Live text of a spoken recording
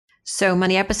So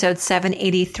Money episode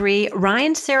 783,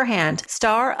 Ryan Serhant,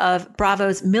 star of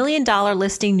Bravo's $1 Million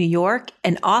Listing New York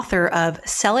and author of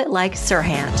Sell It Like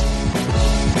Serhant.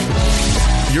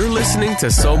 You're listening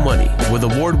to So Money with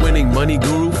award-winning money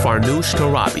guru Farnoosh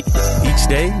Torabi. Each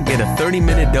day, get a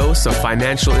 30-minute dose of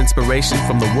financial inspiration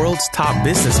from the world's top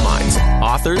business minds,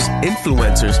 authors,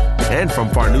 influencers, and from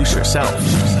Farnoosh herself.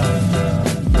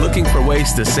 Looking for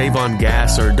ways to save on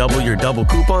gas or double your double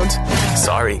coupons?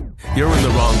 Sorry, you're in the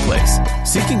wrong place.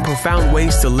 Seeking profound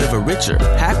ways to live a richer,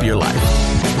 happier life.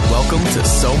 Welcome to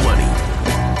So Money.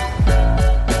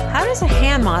 How does a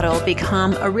hand model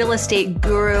become a real estate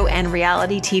guru and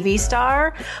reality TV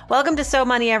star? Welcome to So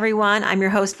Money, everyone. I'm your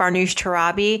host, Farnoosh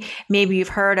Torabi. Maybe you've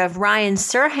heard of Ryan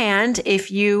Serhant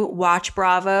if you watch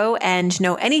Bravo and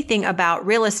know anything about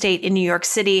real estate in New York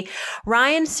City.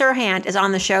 Ryan Serhant is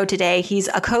on the show today. He's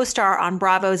a co-star on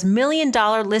Bravo's $1 Million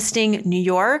Listing New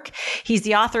York. He's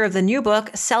the author of the new book,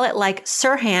 Sell It Like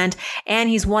Serhant, and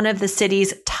he's one of the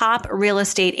city's top real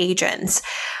estate agents.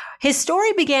 His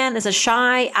story began as a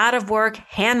shy, out-of-work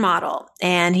hand model,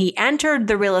 and he entered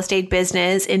the real estate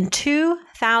business in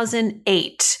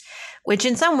 2008, which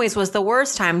in some ways was the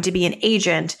worst time to be an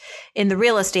agent in the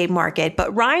real estate market.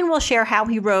 But Ryan will share how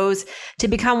he rose to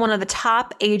become one of the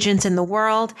top agents in the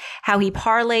world, how he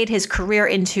parlayed his career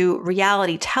into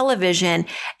reality television,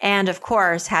 and of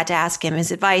course, had to ask him his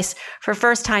advice for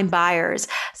first-time buyers.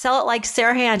 Sell It Like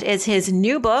Serhant is his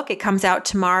new book. It comes out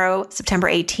tomorrow, September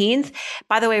 18th.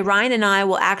 By the way, Ryan and I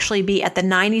will actually be at the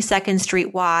 92nd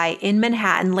Street Y in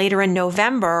Manhattan later in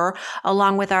November,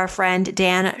 along with our friend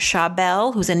Dan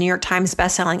Schabel, who's a New York Times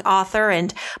bestselling author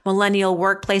and millennial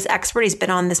workplace expert. He's been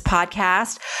on this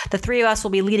podcast. The three of us will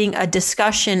be leading a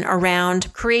discussion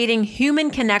around creating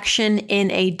human connection in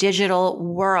a digital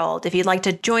world. If you'd like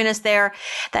to join us there,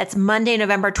 that's Monday,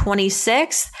 November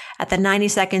 26th at the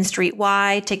 92nd Street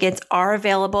Y. Tickets are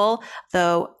available,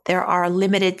 though there are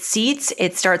limited seats.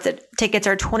 Tickets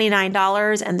are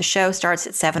 $29 and the show starts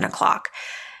at 7 o'clock.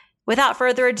 Without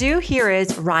further ado, here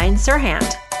is Ryan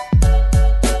Serhant.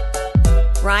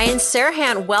 Ryan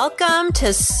Serhant, welcome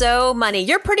to So Money.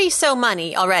 You're pretty So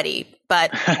Money already, but...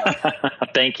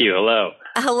 Thank you. Hello.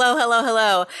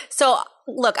 Hello. So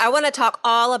look, I want to talk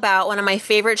all about one of my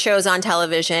favorite shows on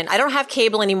television. I don't have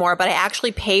cable anymore, but I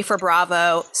actually pay for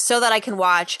Bravo so that I can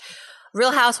watch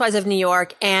Real Housewives of New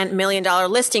York and $1 Million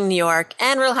Listing New York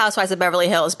and Real Housewives of Beverly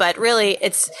Hills. But really,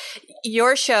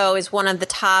 your show is one of the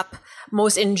top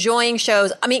most enjoying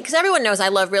shows. I mean, because everyone knows I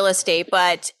love real estate,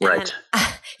 but right.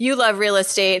 You love real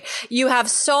estate. You have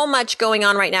so much going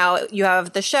on right now. You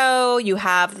have the show, you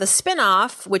have the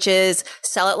spinoff, which is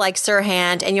Sell It Like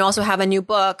Serhant, and you also have a new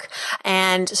book.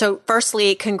 And so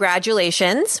firstly,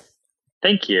 congratulations.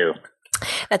 Thank you.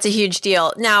 That's a huge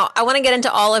deal. Now, I want to get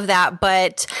into all of that,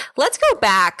 but let's go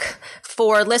back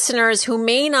for listeners who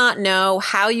may not know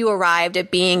how you arrived at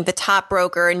being the top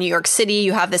broker in New York City.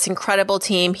 You have this incredible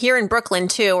team here in Brooklyn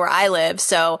too, where I live.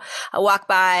 So I walk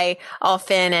by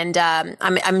often, and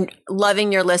I'm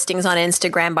loving your listings on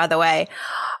Instagram, by the way.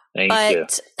 Thank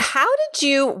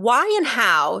you. Why and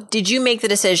how did you make the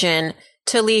decision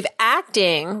to leave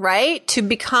acting, right, to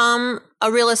become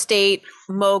a real estate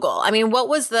mogul? I mean, what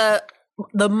was the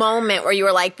moment where you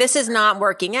were like, this is not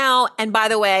working out? And by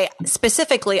the way,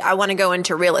 specifically, I want to go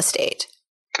into real estate.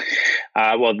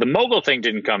 Well, the mogul thing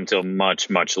didn't come till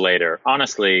much, much later.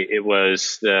 Honestly, it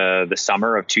was the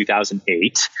summer of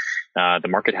 2008. The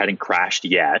market hadn't crashed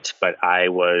yet, but I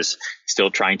was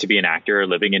still trying to be an actor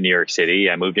living in New York City.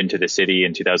 I moved into the city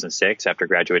in 2006 after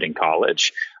graduating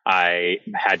college. I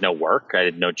had no work. I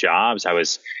had no jobs. I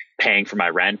was paying for my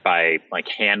rent by like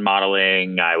hand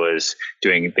modeling. I was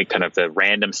doing the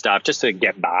random stuff just to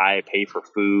get by, pay for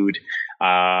food.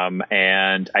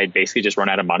 And I basically just run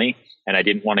out of money, and I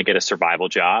didn't want to get a survival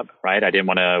job, right? I didn't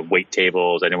want to wait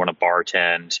tables. I didn't want to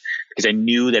bartend, because I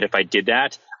knew that if I did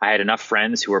that, I had enough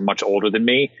friends who were much older than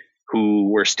me who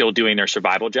were still doing their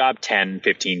survival job 10,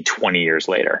 15, 20 years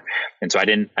later. And so I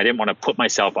didn't want to put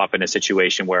myself up in a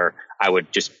situation where I would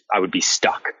be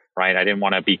stuck. Right. I didn't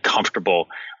want to be comfortable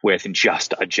with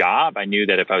just a job. I knew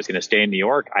that if I was going to stay in New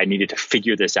York, I needed to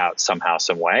figure this out somehow,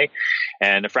 some way.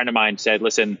 And a friend of mine said,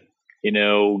 listen,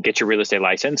 get your real estate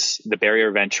license. The barrier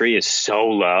of entry is so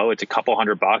low. It's a couple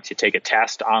 $100. You take a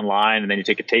test online, and then you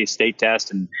take a state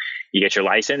test, and you get your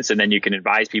license, and then you can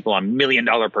advise people on $1 million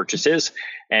purchases.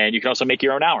 And you can also make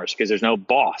your own hours, because there's no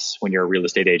boss when you're a real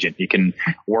estate agent. You can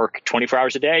work 24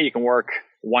 hours a day. You can work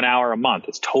 1 hour a month.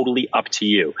 It's totally up to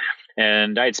you.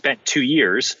 And I had spent 2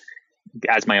 years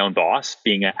as my own boss,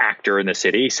 being an actor in the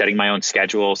city, setting my own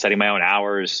schedule, setting my own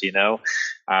hours,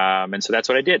 and so that's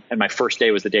what I did. And my first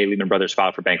day was the day Lehman Brothers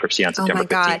filed for bankruptcy on September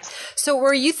 15th. So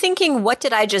were you thinking, what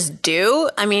did I just do?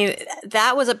 I mean,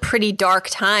 that was a pretty dark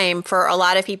time for a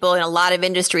lot of people in a lot of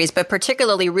industries, but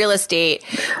particularly real estate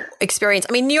experience.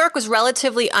 I mean, New York was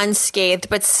relatively unscathed,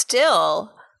 but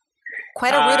still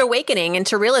quite a rude awakening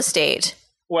into real estate.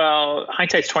 Well,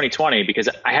 hindsight's 2020 because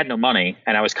I had no money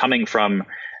and I was coming from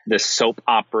the soap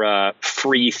opera,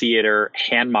 free theater,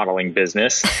 hand modeling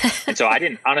business. And so I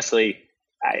didn't honestly,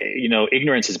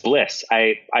 ignorance is bliss.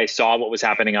 I saw what was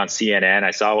happening on CNN.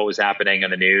 I saw what was happening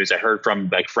on the news. I heard from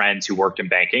like friends who worked in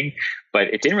banking, but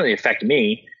it didn't really affect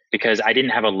me because I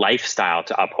didn't have a lifestyle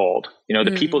to uphold.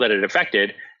 The people that it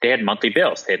affected, they had monthly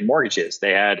bills, they had mortgages,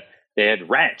 they had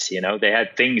rent, they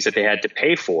had things that they had to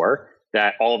pay for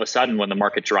that all of a sudden when the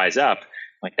market dries up,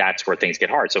 like that's where things get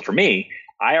hard. So for me,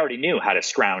 I already knew how to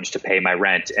scrounge to pay my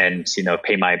rent and,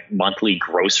 pay my monthly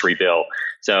grocery bill.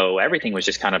 So everything was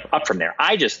just kind of up from there.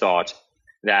 I just thought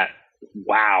that,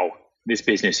 wow, this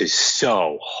business is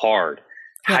so hard.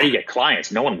 How do you get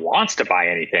clients? No one wants to buy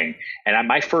anything. And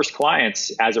my first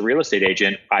clients as a real estate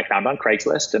agent, I found on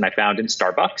Craigslist and I found in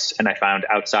Starbucks and I found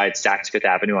outside Saks Fifth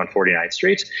Avenue on 49th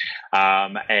Street.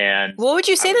 And what would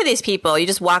you say to these people? You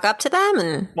just walk up to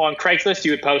them Well, on Craigslist,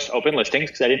 you would post open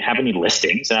listings because I didn't have any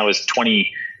listings and I was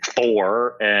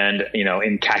 24 and,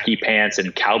 in khaki pants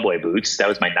and cowboy boots. That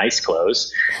was my nice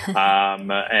clothes.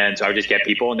 And so I would just get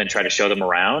people and then try to show them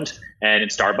around. And in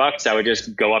Starbucks, I would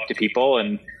just go up to people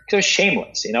and it was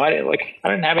shameless. I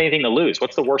didn't have anything to lose.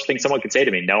 What's the worst thing someone could say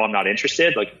to me? No, I'm not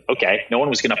interested. Like, okay, no one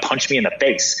was going to punch me in the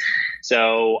face.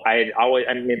 So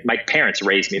my parents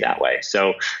raised me that way.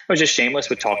 So I was just shameless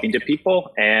with talking to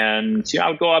people. And, I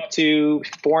would go up to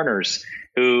foreigners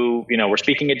who, were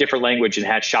speaking a different language and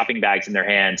had shopping bags in their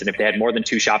hands. And if they had more than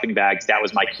 2 shopping bags, that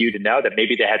was my cue to know that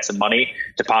maybe they had some money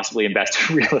to possibly invest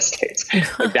in real estate.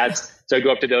 So I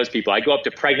go up to those people. I go up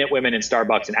to pregnant women in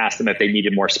Starbucks and ask them if they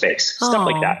needed more space, stuff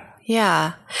like that.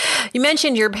 Yeah. You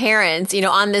mentioned your parents.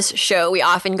 On this show, we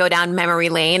often go down memory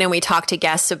lane and we talk to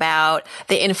guests about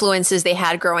the influences they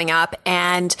had growing up.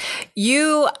 And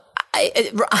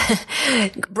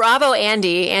bravo,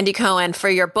 Andy Cohen, for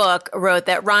your book, wrote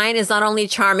that Ryan is not only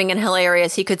charming and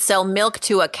hilarious, he could sell milk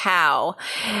to a cow.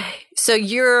 So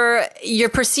you're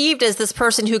perceived as this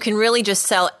person who can really just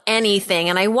sell anything.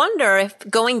 And I wonder if,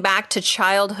 going back to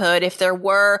childhood, if there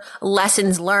were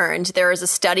lessons learned. There is a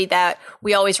study that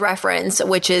we always reference,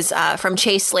 which is from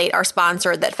Chase Slate, our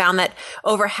sponsor, that found that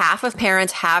over half of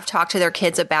parents have talked to their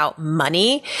kids about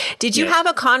money. Did you have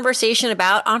a conversation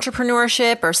about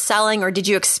entrepreneurship or selling, or did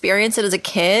you experience it as a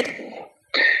kid?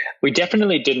 We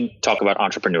definitely didn't talk about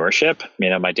entrepreneurship.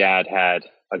 My dad had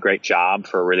a great job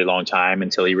for a really long time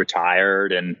until he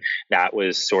retired. And that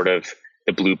was sort of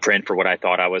the blueprint for what I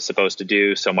thought I was supposed to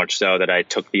do. So much so that I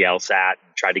took the LSAT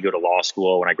and tried to go to law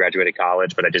school when I graduated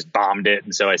college, but I just bombed it.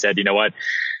 And so I said, you know what,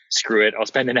 screw it. I'll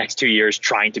spend the next 2 years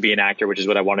trying to be an actor, which is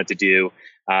what I wanted to do,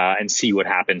 and see what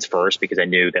happens first, because I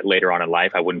knew that later on in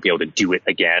life, I wouldn't be able to do it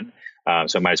again.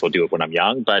 So I might as well do it when I'm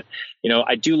young. But,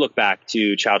 I do look back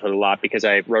to childhood a lot because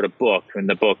I wrote a book, and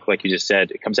the book, like you just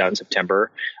said, it comes out in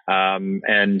September.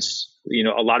 And,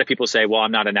 a lot of people say, well,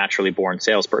 I'm not a naturally born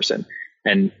salesperson.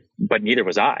 But neither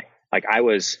was I. Like I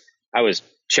was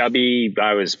chubby.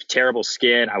 I was terrible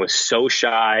skin. I was so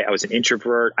shy. I was an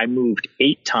introvert. I moved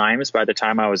 8 times by the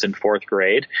time I was in 4th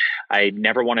grade. I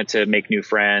never wanted to make new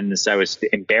friends. I was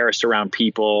embarrassed around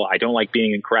people. I don't like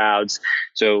being in crowds.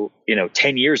 So,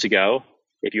 10 years ago,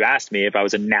 if you asked me if I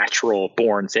was a natural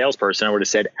born salesperson, I would have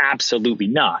said absolutely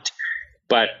not.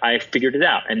 But I figured it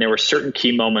out. And there were certain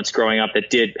key moments growing up that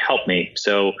did help me.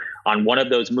 So on one of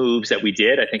those moves that we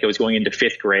did, I think I was going into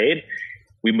 5th grade,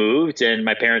 we moved and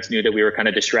my parents knew that we were kind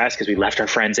of distressed because we left our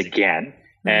friends again.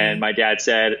 And my dad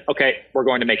said, okay, we're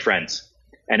going to make friends.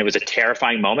 And it was a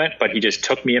terrifying moment, but he just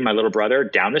took me and my little brother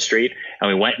down the street and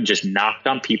we went and just knocked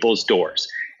on people's doors.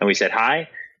 And we said, hi,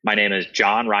 my name is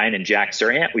John, Ryan, and Jack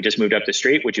Sirhant. We just moved up the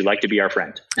street. Would you like to be our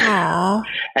friend? Aww.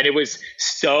 And it was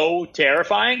so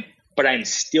terrifying, but I'm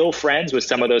still friends with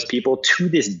some of those people to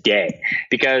this day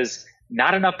because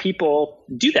not enough people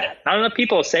do that. Not enough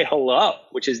people say hello,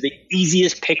 which is the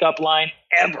easiest pickup line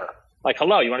ever. Like,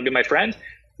 hello, you want to be my friend?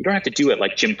 You don't have to do it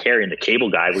like Jim Carrey and the Cable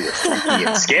Guy where you're funky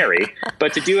and scary,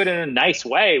 but to do it in a nice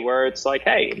way where it's like,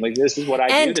 hey, like this is what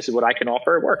I do. This is what I can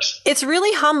offer. It works. It's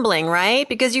really humbling, right?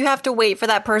 Because you have to wait for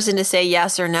that person to say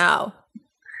yes or no.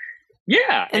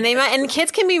 Yeah. And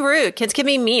kids can be rude. Kids can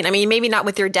be mean. I mean, maybe not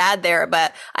with your dad there,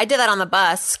 but I did that on the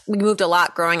bus. We moved a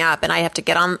lot growing up and I have to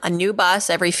get on a new bus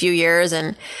every few years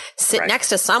and sit next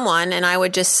to someone. And I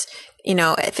would just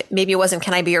if maybe it wasn't,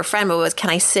 can I be your friend, but it was, can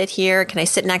I sit here? Can I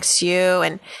sit next to you?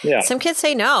 And some kids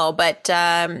say no, but,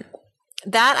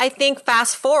 that I think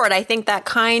fast forward, I think that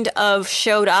kind of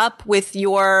showed up with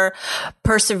your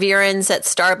perseverance at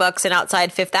Starbucks and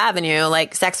outside Fifth Avenue,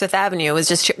 like Saks Fifth Avenue was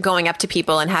just going up to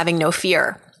people and having no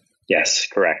fear. Yes,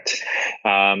 correct.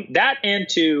 That and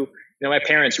to, my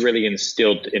parents really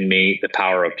instilled in me the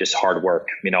power of just hard work.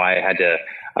 I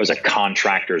was a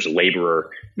contractor's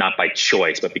laborer, not by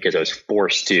choice, but because I was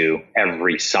forced to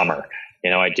every summer.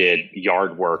 I did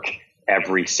yard work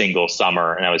every single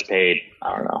summer and I was paid,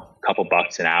 I don't know, a couple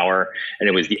bucks an hour. And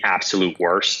it was the absolute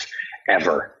worst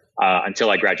ever until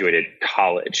I graduated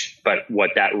college. But what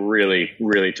that really,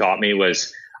 really taught me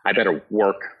was I better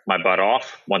work my butt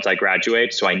off once I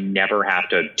graduate so I never have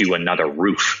to do another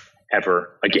roof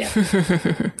ever again.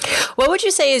 What would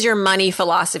you say is your money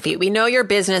philosophy? We know your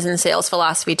business and sales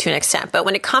philosophy to an extent, but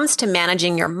when it comes to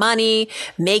managing your money,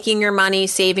 making your money,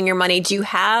 saving your money, do you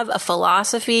have a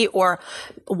philosophy or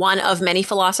one of many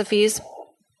philosophies?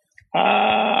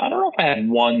 I don't know if I have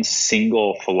one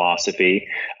single philosophy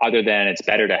other than it's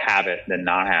better to have it than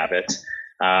not have it.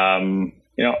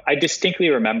 I distinctly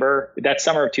remember that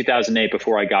summer of 2008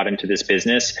 before I got into this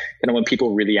business, when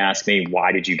people really ask me,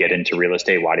 why did you get into real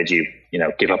estate? Why did you,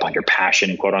 give up on your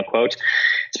passion, quote unquote?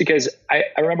 It's because I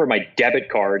remember my debit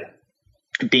card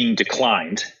being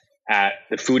declined at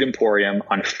the Food Emporium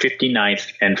on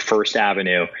 59th and First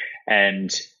Avenue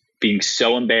and being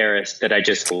so embarrassed that I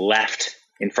just left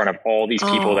in front of all these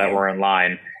people that were in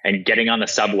line and getting on the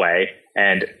subway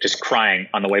and just crying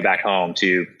on the way back home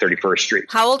to 31st Street.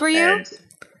 How old were you?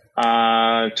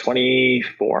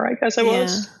 24, I guess I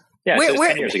was. Yeah, so it was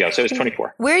 10 years ago. So it was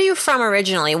 24. Where are you from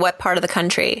originally? What part of the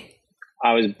country?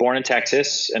 I was born in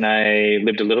Texas and I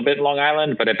lived a little bit in Long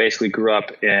Island, but I basically grew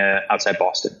up outside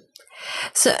Boston.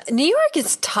 So New York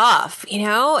is tough.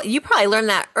 You probably learned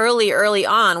that early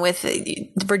on with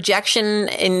rejection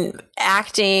in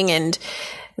acting, and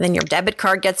then your debit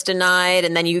card gets denied,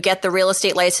 and then you get the real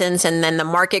estate license, and then the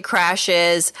market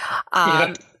crashes.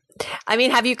 Have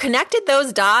you connected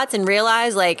those dots and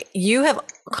realized you have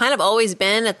kind of always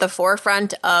been at the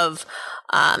forefront of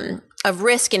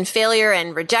risk and failure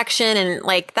and rejection, and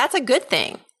that's a good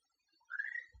thing?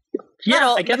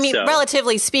 Yeah, I guess so.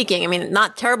 Relatively speaking,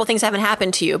 not terrible things haven't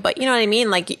happened to you, but you know what I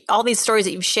mean? All these stories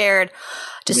that you've shared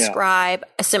describe,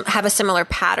 have a similar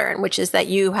pattern, which is that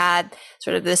you had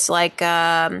sort of this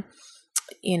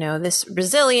this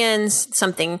resilience,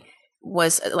 something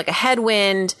was like a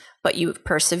headwind, but you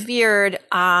persevered.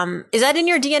 Is that in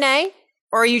your DNA,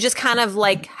 or you just kind of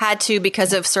had to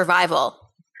because of survival?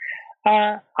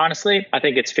 Honestly, I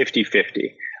think it's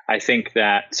 50-50. I think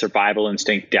that survival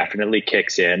instinct definitely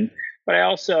kicks in, but I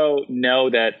also know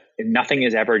that nothing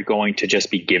is ever going to just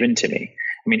be given to me.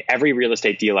 Every real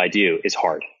estate deal I do is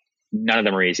hard. None of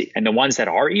them are easy. And the ones that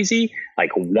are easy,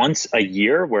 once a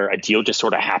year where a deal just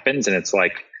sort of happens and it's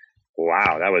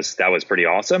wow, that was pretty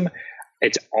awesome.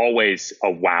 It's always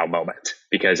a wow moment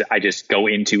because I just go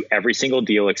into every single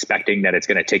deal expecting that it's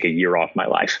going to take a year off my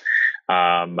life. So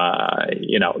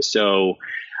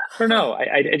I don't know.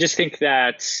 I just think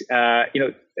that,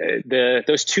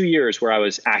 those 2 years where I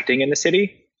was acting in the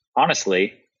city,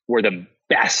 honestly, were the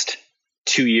best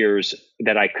 2 years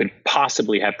that I could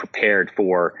possibly have prepared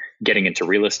for getting into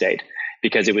real estate,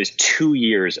 because it was 2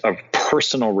 years of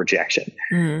personal rejection.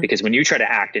 Mm-hmm. Because when you try to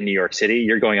act in New York City,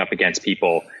 you're going up against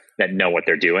people that know what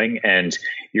they're doing, and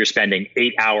you're spending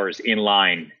 8 hours in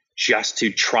line just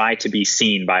to try to be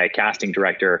seen by a casting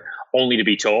director, only to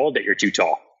be told that you're too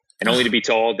tall. And only to be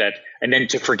told that, and then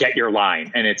to forget your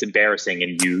line, and it's embarrassing,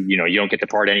 and you don't get the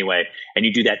part anyway. And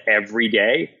you do that every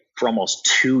day for almost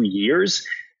 2 years.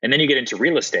 And then you get into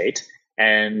real estate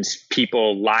and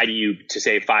people lie to you to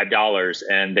save $5,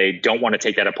 and they don't want to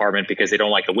take that apartment because they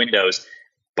don't like the windows,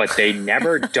 but they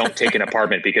never don't take an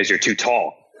apartment because you're too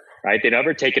tall, right? They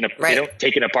don't take an apartment.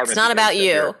 It's not about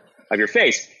you. Of your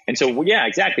face. And so, yeah,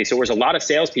 exactly. So whereas a lot of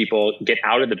salespeople get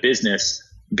out of the business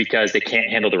because they can't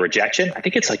handle the rejection, I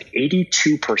think it's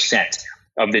 82%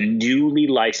 of the newly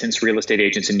licensed real estate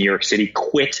agents in New York City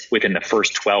quit within the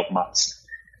first 12 months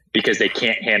because they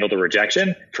can't handle the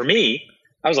rejection. For me,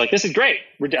 I was like, this is great.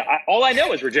 All I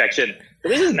know is rejection. But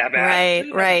this isn't that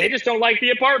bad. Right. They just don't like the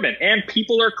apartment. And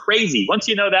people are crazy. Once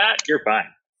you know that, you're fine.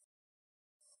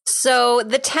 So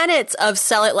the tenets of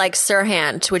Sell It Like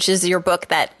Sirhan, which is your book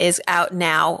that is out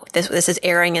now. This is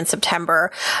airing in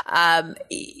September. So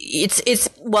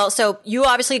you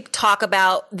obviously talk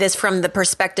about this from the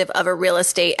perspective of a real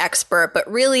estate expert,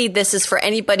 but really this is for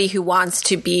anybody who wants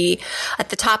to be at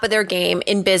the top of their game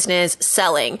in business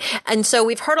selling. And so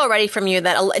we've heard already from you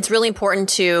that it's really important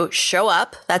to show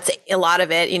up. That's a lot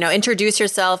of it. Introduce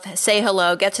yourself, say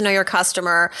hello, get to know your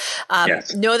customer,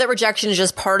 Yes. know that rejection is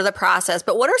just part of the process.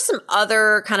 But what are some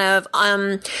other kind of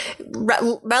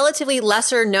relatively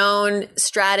lesser known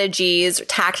strategies or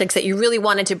tactics that you really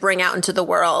wanted to bring out into the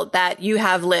world that you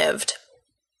have lived?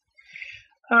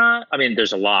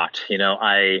 There's a lot.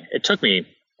 It took me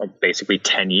basically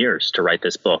 10 years to write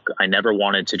this book. I never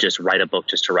wanted to just write a book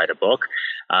just to write a book.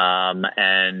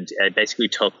 And I basically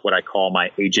took what I call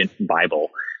my agent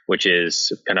Bible, which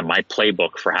is kind of my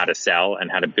playbook for how to sell and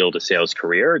how to build a sales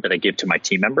career that I give to my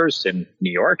team members in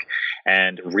New York,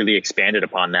 and really expanded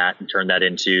upon that and turned that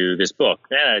into this book.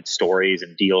 It's stories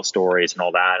and deal stories and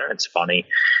all that, and it's funny.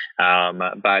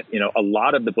 But a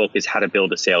lot of the book is how to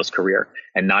build a sales career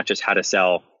and not just how to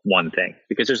sell one thing,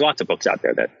 because there's lots of books out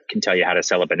there that can tell you how to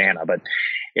sell a banana. But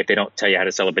if they don't tell you how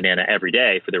to sell a banana every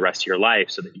day for the rest of your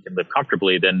life so that you can live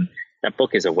comfortably, then that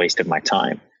book is a waste of my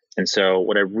time. And so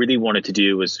what I really wanted to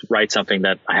do was write something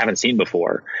that I haven't seen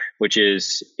before, which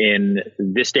is in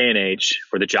this day and age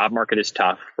where the job market is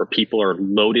tough, where people are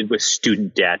loaded with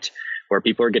student debt, where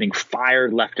people are getting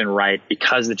fired left and right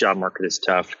because the job market is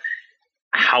tough.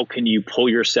 How can you pull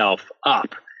yourself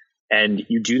up? And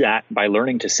you do that by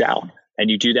learning to sell. And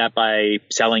you do that by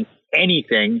selling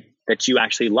anything that you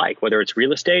actually like, whether it's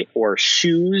real estate or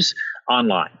shoes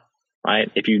online, right?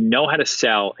 If you know how to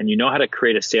sell and you know how to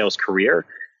create a sales career,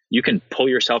 you can pull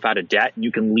yourself out of debt and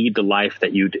you can lead the life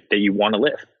that you want to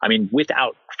live.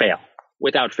 Without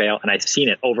fail. And I've seen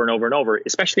it over and over and over,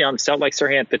 especially on Sell It Like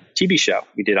Sirhan, the TV show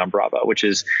we did on Bravo, which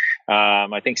is,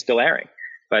 I think, still airing.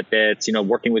 But it's,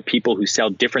 working with people who sell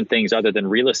different things other than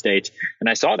real estate. And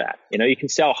I saw that, you can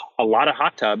sell a lot of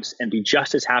hot tubs and be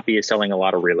just as happy as selling a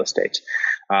lot of real estate.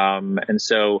 And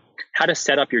so how to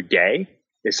set up your day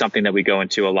is something that we go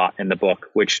into a lot in the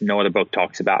book, which no other book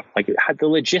talks about. Like the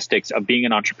logistics of being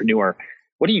an entrepreneur.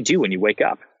 What do you do when you wake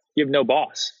up? You have no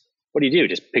boss. What do you do?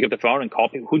 Just pick up the phone and call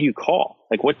people? Who do you call?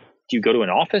 Like, what do you go to an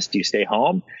office? Do you stay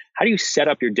home? How do you set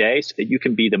up your day so that you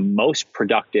can be the most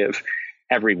productive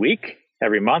every week,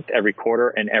 every month, every quarter,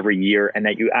 and every year, and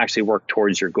that you actually work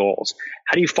towards your goals?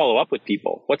 How do you follow up with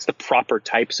people? What's the proper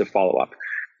types of follow-up?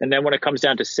 And then when it comes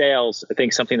down to sales, I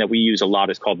think something that we use a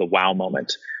lot is called the wow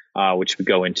moment, which we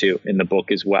go into in the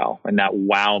book as well. And that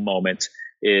wow moment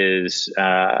is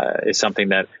something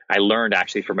that I learned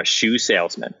actually from a shoe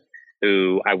salesman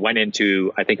who I went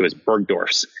into, I think it was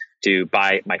Bergdorf's, to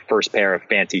buy my first pair of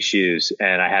fancy shoes.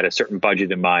 And I had a certain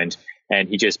budget in mind. And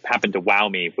he just happened to wow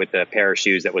me with a pair of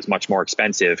shoes that was much more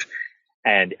expensive.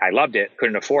 And I loved it,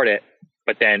 couldn't afford it.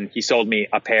 But then he sold me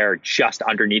a pair just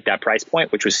underneath that price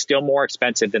point, which was still more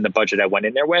expensive than the budget I went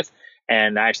in there with.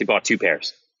 And I actually bought two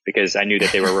pairs because I knew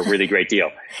that they were a really great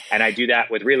deal. And I do that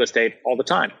with real estate all the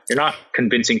time. You're not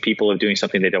convincing people of doing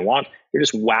something they don't want. You're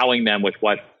just wowing them with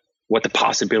what the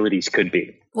possibilities could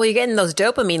be. Well, you're getting those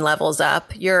dopamine levels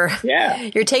up. You're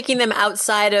taking them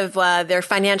outside of their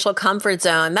financial comfort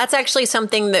zone. That's actually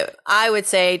something that I would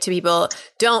say to people,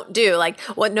 don't do. Like,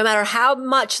 no matter how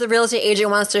much the real estate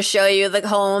agent wants to show you the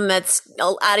home that's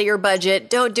out of your budget,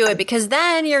 don't do it, because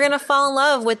then you're going to fall in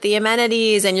love with the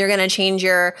amenities and you're going to change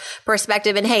your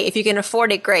perspective. And hey, if you can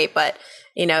afford it, great. But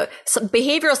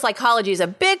behavioral psychology is a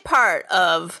big part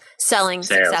of selling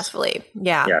sales successfully.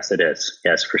 Yeah. Yes, it is.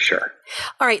 Yes, for sure.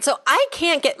 All right. So I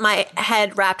can't get my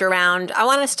head wrapped around. I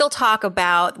want to still talk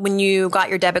about when you got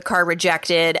your debit card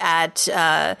rejected at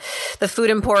the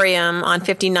Food Emporium on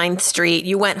 59th Street.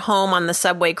 You went home on the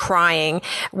subway crying.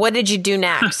 What did you do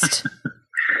next?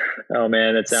 Oh,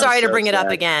 man. That sounds Sorry to so bring sad. it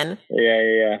up again.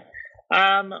 Yeah.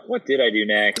 What did I do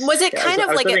next? Was it kind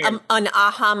of like an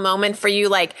aha moment for you?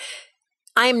 Like,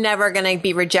 I'm never going to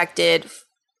be rejected.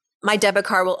 My debit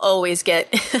card will always get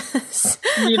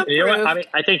you know what?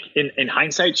 I think in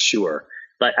hindsight, sure.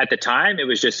 But at the time, it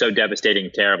was just so devastating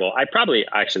and terrible. I probably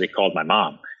actually called my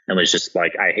mom and was just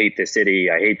like, I hate this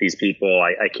city. I hate these people.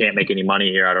 I can't make any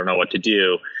money here. I don't know what to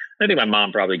do. I think my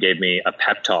mom probably gave me a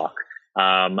pep talk.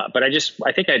 But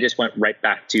I think I just went right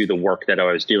back to the work that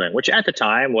I was doing, which at the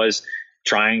time was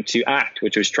trying to act,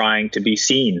 which was trying to be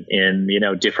seen in,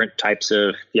 different types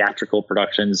of theatrical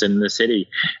productions in the city,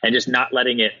 and just not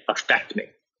letting it affect me.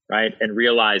 Right. And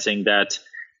realizing that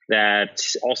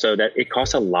also that it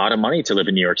costs a lot of money to live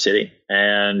in New York City,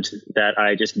 and that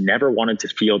I just never wanted to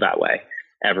feel that way.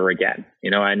 ever again.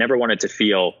 I never wanted to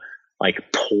feel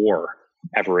like poor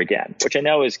ever again, which I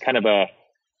know is kind of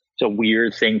it's a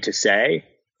weird thing to say,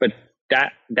 but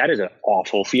that is an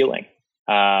awful feeling.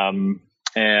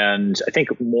 And I think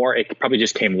it probably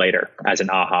just came later as an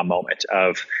aha moment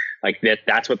of like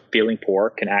that's what feeling poor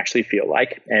can actually feel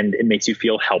like. And it makes you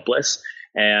feel helpless.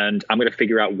 And I'm going to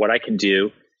figure out what I can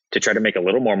do to try to make a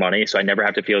little more money so I never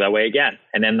have to feel that way again.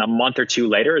 And then a month or two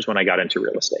later is when I got into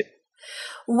real estate.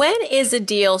 When is a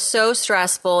deal so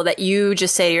stressful that you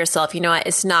just say to yourself, you know what,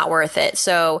 it's not worth it?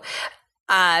 So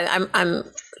I'm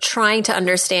trying to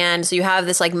understand. So you have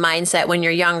this like mindset when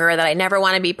you're younger that I never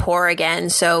want to be poor again.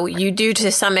 So you do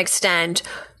to some extent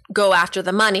go after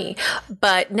the money.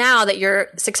 But now that you're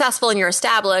successful and you're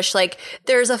established, like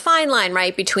there's a fine line,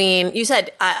 right? Between, you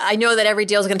said, I know that every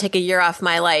deal is going to take a year off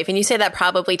my life. And you say that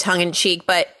probably tongue in cheek,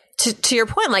 but to your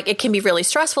point, like it can be really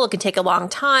stressful. It can take a long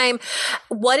time.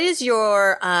 What is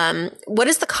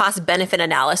the cost benefit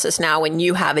analysis now when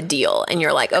you have a deal and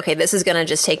you're like, okay, this is going to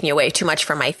just take me away too much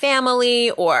from my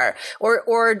family, or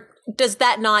does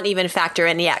that not even factor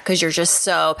in yet? Cause you're just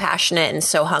so passionate and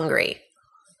so hungry.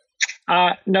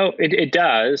 No, it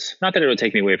does. Not that it would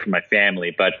take me away from my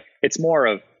family, but it's more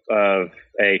of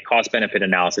a cost benefit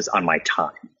analysis on my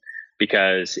time,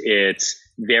 because it's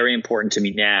very important to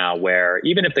me now where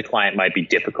even if the client might be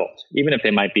difficult, even if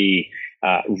they might be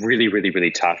really, really,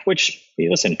 really tough, which,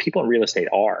 listen, people in real estate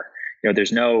are,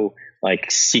 there's no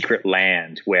like secret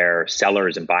land where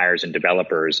sellers and buyers and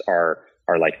developers are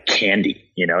like candy,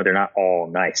 they're not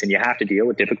all nice. And you have to deal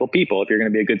with difficult people. If you're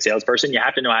going to be a good salesperson, you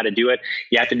have to know how to do it.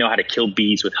 You have to know how to kill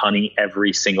bees with honey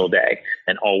every single day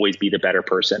and always be the better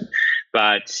person.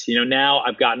 But, now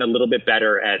I've gotten a little bit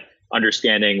better at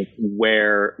understanding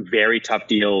where very tough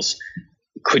deals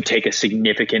could take a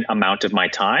significant amount of my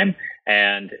time,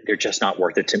 and they're just not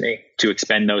worth it to me to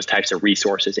expend those types of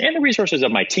resources and the resources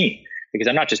of my team, because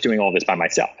I'm not just doing all this by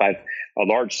myself. I have a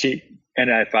large team, and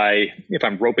if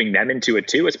I'm roping them into it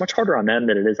too, it's much harder on them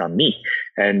than it is on me,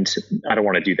 and I don't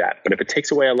want to do that. But if it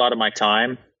takes away a lot of my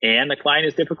time and the client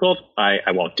is difficult,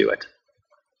 I won't do it.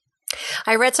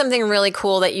 I read something really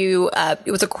cool that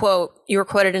it was a quote, you were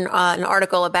quoted in an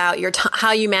article about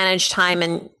how you manage time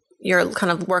and your kind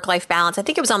of work-life balance. I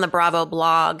think it was on the Bravo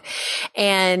blog.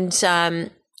 And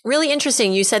really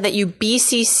interesting. You said that you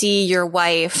BCC your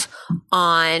wife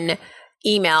on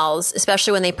emails,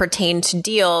 especially when they pertain to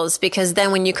deals, because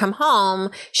then when you come home,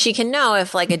 she can know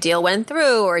if like a deal went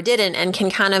through or didn't and can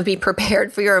kind of be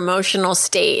prepared for your emotional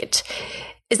state.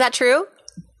 Is that true?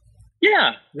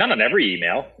 Yeah, not on every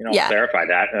email. I'll clarify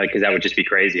that because that would just be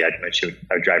crazy. I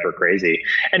would drive her crazy.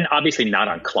 And obviously not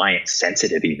on client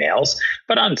sensitive emails,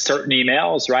 but on certain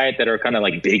emails, right, that are kind of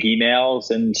like big emails.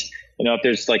 And, if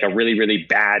there's like a really, really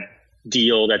bad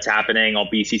deal that's happening, I'll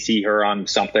BCC her on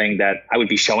something that I would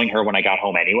be showing her when I got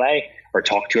home anyway, or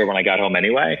talk to her when I got home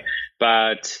anyway.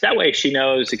 But that way she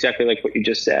knows exactly like what you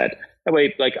just said. That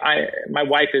way, like my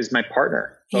wife is my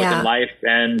partner both in life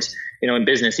and, in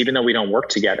business, even though we don't work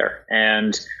together.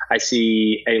 And I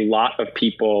see a lot of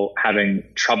people having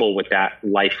trouble with that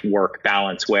life-work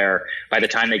balance where by the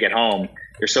time they get home,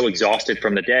 they're so exhausted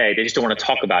from the day, they just don't want to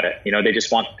talk about it. They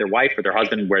just want their wife or their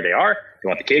husband where they are. They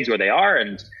want the kids where they are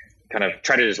and kind of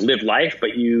try to just live life,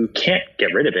 but you can't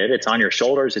get rid of it. It's on your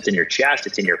shoulders. It's in your chest.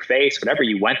 It's in your face. Whatever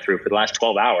you went through for the last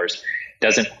 12 hours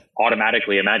doesn't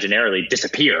automatically, imaginarily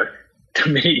disappear the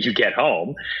minute you get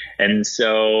home. And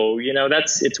so,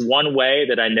 it's one way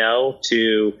that I know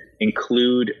to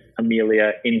include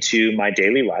Amelia into my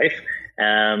daily life,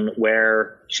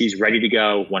 where she's ready to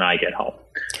go when I get home.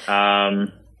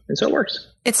 And so it works.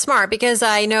 It's smart because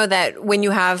I know that when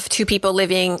you have two people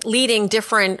leading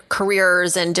different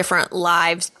careers and different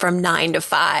lives from 9 to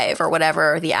 5 or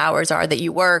whatever the hours are that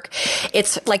you work,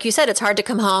 it's like you said, it's hard to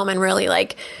come home and really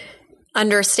like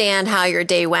understand how your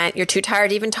day went. You're too tired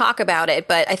to even talk about it.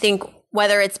 But I think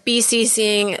whether it's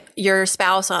BCCing your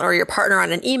spouse on or your partner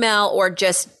on an email or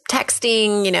just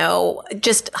texting,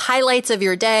 just highlights of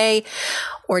your day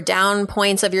or down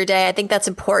points of your day, I think that's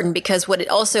important because what it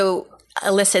also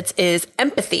elicits is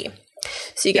empathy.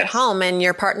 So you get home and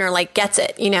your partner like gets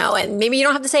it, and maybe you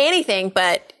don't have to say anything,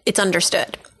 but it's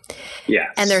understood.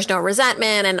 Yes. And there's no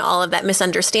resentment and all of that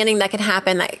misunderstanding that can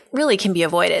happen that really can be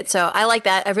avoided. So I like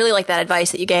that. I really like that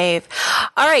advice that you gave.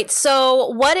 All right.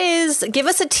 So give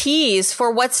us a tease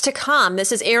for what's to come.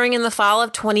 This is airing in the fall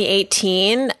of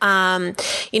 2018.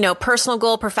 Personal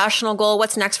goal, professional goal.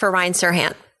 What's next for Ryan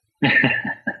Serhant?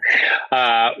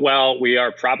 Well, we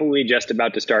are probably just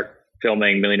about to start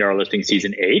filming $1 Million Listing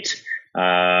Season 8.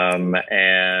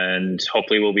 And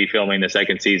hopefully we'll be filming the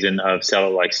second season of Sell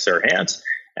It Like Serhant.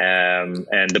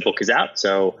 And the book is out.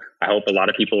 So I hope a lot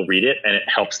of people read it and it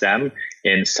helps them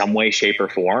in some way, shape, or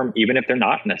form, even if they're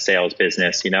not in a sales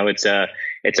business. It's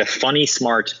a funny,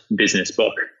 smart business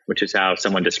book, which is how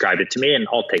someone described it to me, and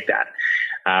I'll take that.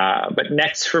 But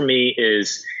next for me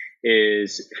is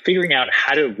figuring out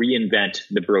how to reinvent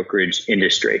the brokerage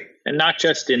industry, and not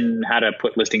just in how to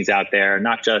put listings out there,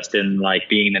 not just in like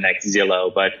being the next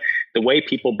Zillow, but the way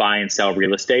people buy and sell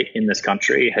real estate in this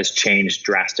country has changed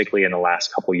drastically in the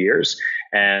last couple of years.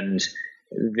 And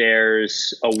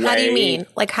there's a way. How do you mean?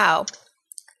 Like how?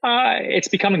 It's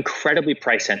become incredibly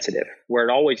price sensitive, where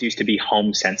it always used to be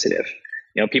home sensitive.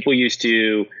 People used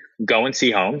to go and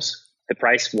see homes. The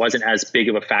price wasn't as big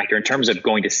of a factor in terms of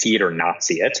going to see it or not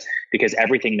see it, because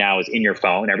everything now is in your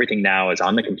phone. Everything now is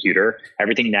on the computer.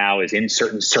 Everything now is in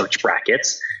certain search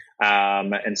brackets.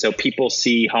 And so people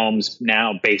see homes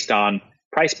now based on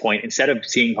price point, instead of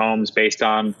seeing homes based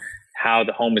on how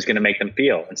the home is going to make them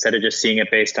feel, instead of just seeing it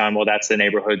based on, well, that's the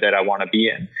neighborhood that I want to be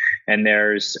in. And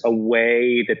there's a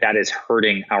way that is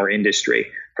hurting our industry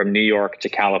from New York to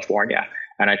California.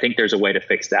 And I think there's a way to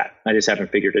fix that. I just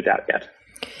haven't figured it out yet.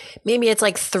 Maybe it's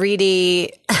like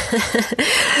 3D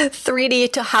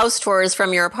to house tours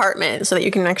from your apartment, so that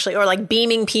you can actually, or like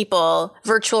beaming people,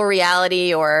 virtual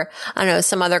reality, or I don't know,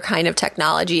 some other kind of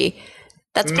technology.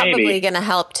 That's probably going to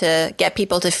help to get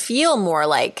people to feel more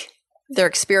like they're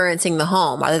experiencing the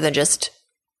home rather than just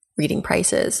reading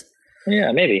prices.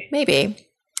 Yeah, maybe.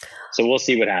 So we'll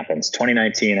see what happens.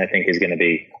 2019, I think, is going to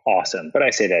be awesome. But I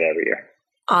say that every year.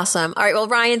 Awesome. All right. Well,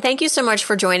 Ryan, thank you so much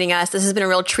for joining us. This has been a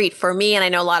real treat for me. And I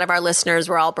know a lot of our listeners,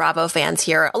 we're all Bravo fans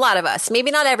here. A lot of us,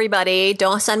 maybe not everybody.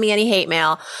 Don't send me any hate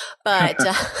mail, but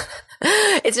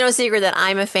it's no secret that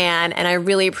I'm a fan, and I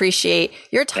really appreciate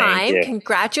your time. Thank you.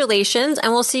 Congratulations.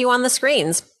 And we'll see you on the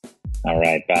screens. All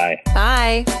right. Bye.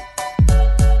 Bye.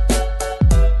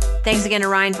 Thanks again to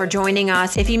Ryan for joining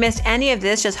us. If you missed any of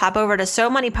this, just hop over to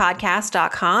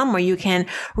SoMoneyPodcast.com, where you can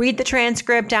read the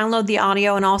transcript, download the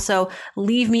audio, and also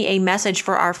leave me a message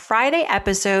for our Friday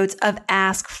episodes of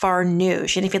Ask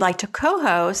Farnoosh. And if you'd like to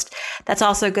co-host, that's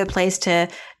also a good place to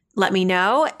let me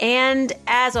know. And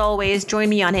as always, join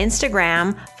me on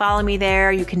Instagram. Follow me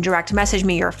there. You can direct message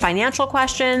me your financial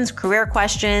questions, career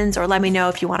questions, or let me know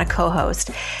if you want to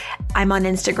co-host. I'm on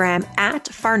Instagram at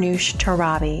Farnoosh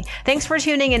Torabi. Thanks for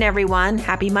tuning in, everyone.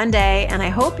 Happy Monday, and I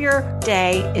hope your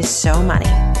day is so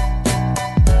money.